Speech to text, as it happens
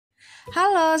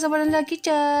Halo sobat NELZA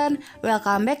KITCHEN,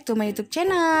 welcome back to my YouTube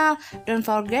channel. Don't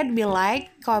forget be like,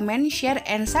 comment, share,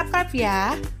 and subscribe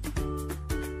ya.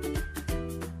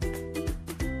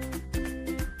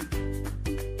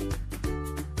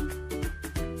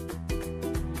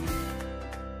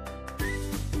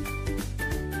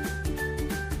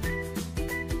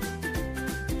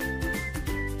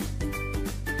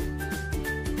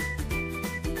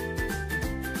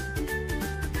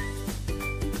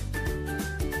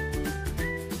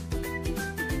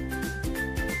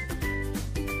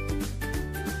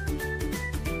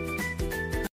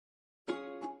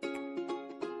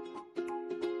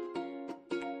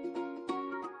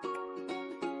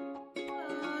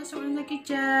 Sobat NELZA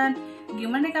KITCHEN,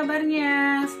 gimana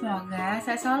kabarnya? Semoga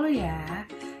sehat selalu ya.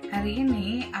 Hari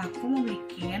ini aku mau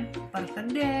bikin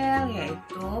perkedel,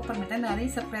 yaitu permintaan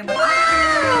dari subscriber aku.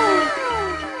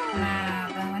 Nah,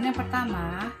 bahan yang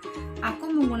pertama,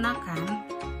 aku menggunakan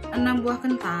 6 buah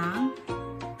kentang.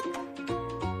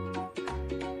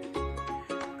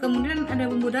 Kemudian ada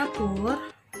bumbu dapur,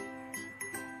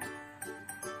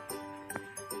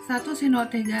 1 sendok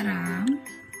teh garam,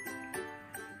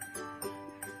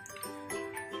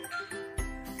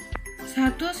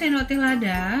 1 sendok teh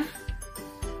lada,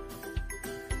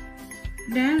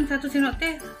 dan 1 sendok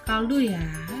teh kaldu ya.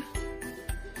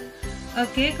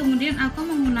 Oke, kemudian aku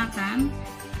menggunakan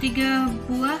 3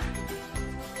 buah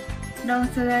daun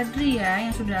seledri ya,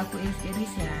 yang sudah aku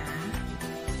iris-iris ya.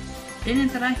 Dan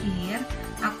yang terakhir,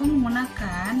 aku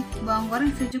menggunakan bawang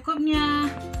goreng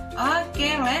secukupnya.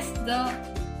 Oke, let's go.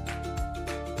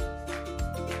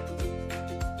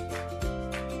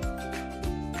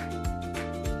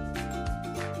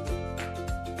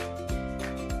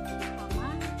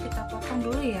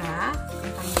 Dulu ya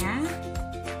kentangnya.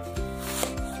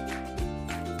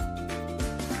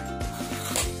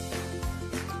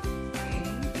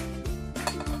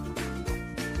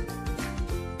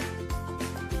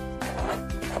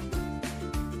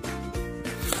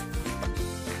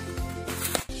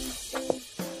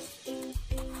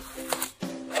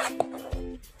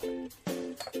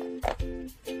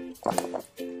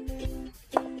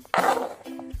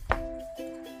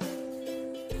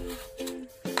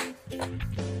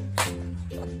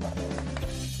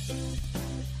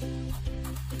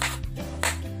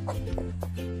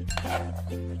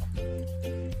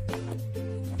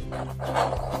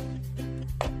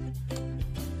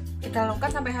 Kita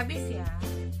longkat sampai habis ya.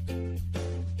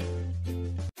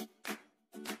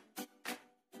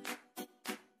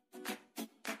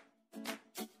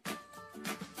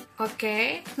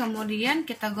 Oke, kemudian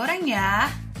kita goreng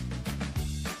ya.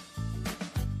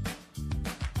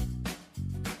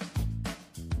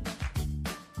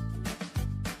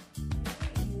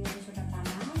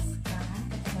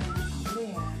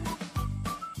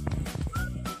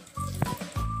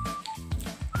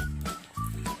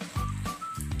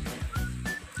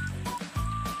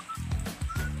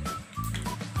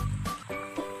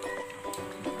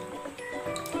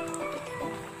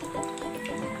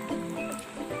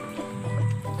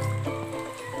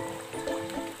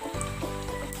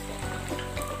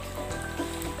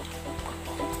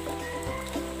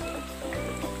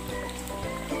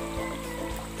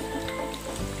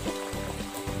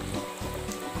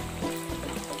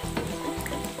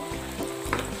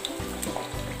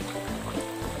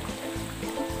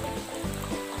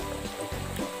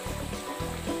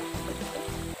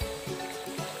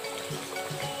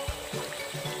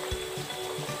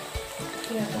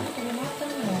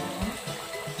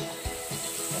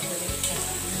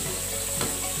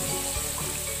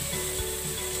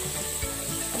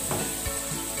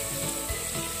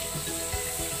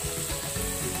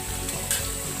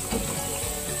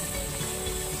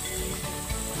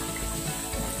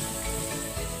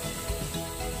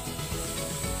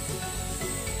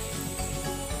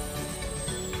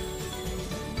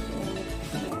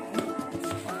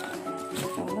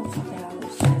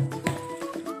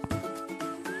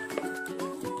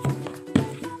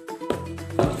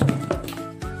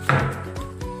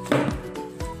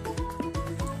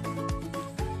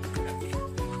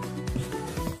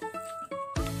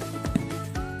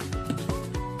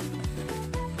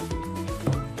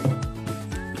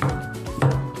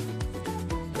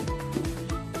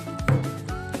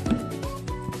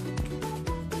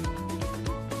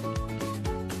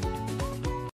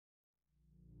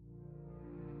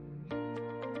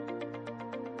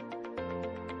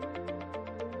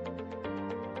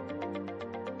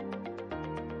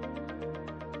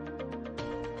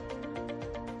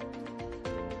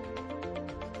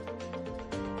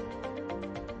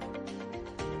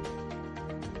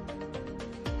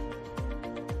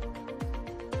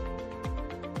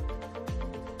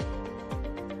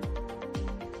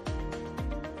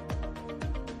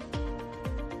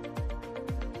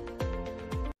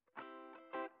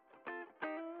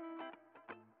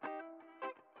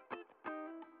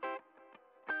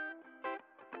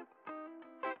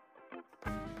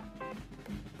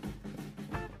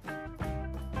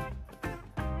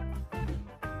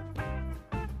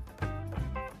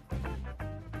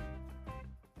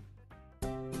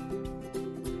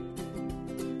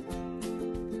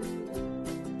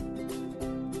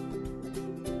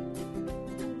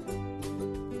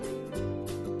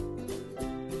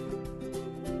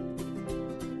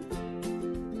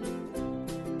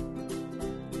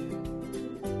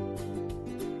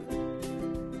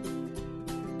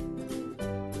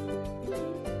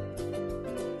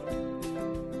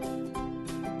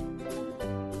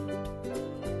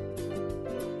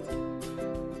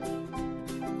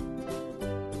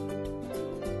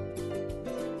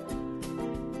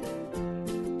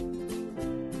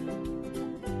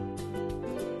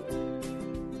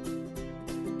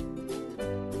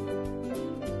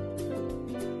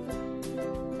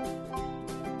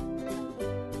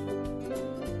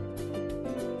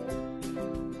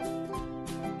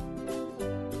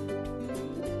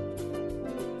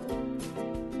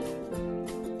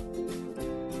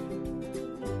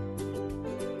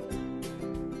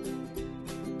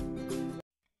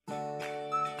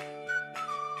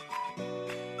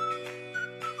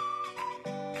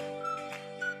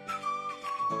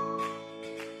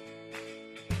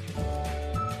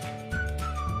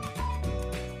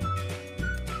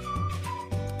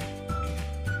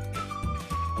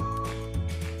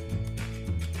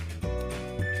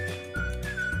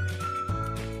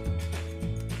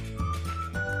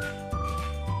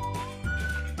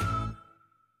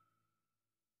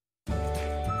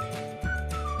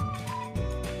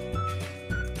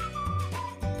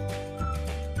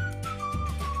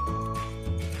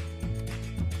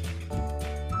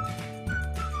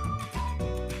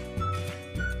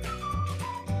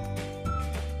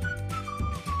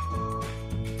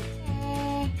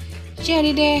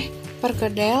 Jadi deh,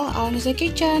 perkedel ala NELZA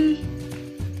KITCHEN.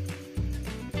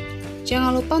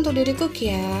 Jangan lupa untuk di cook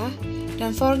ya.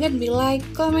 Don't forget be like,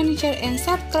 comment, share, and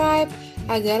subscribe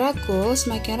agar aku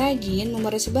semakin rajin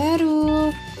membuat resep baru.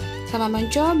 Selamat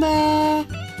mencoba.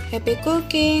 Happy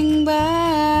cooking,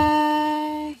 bye.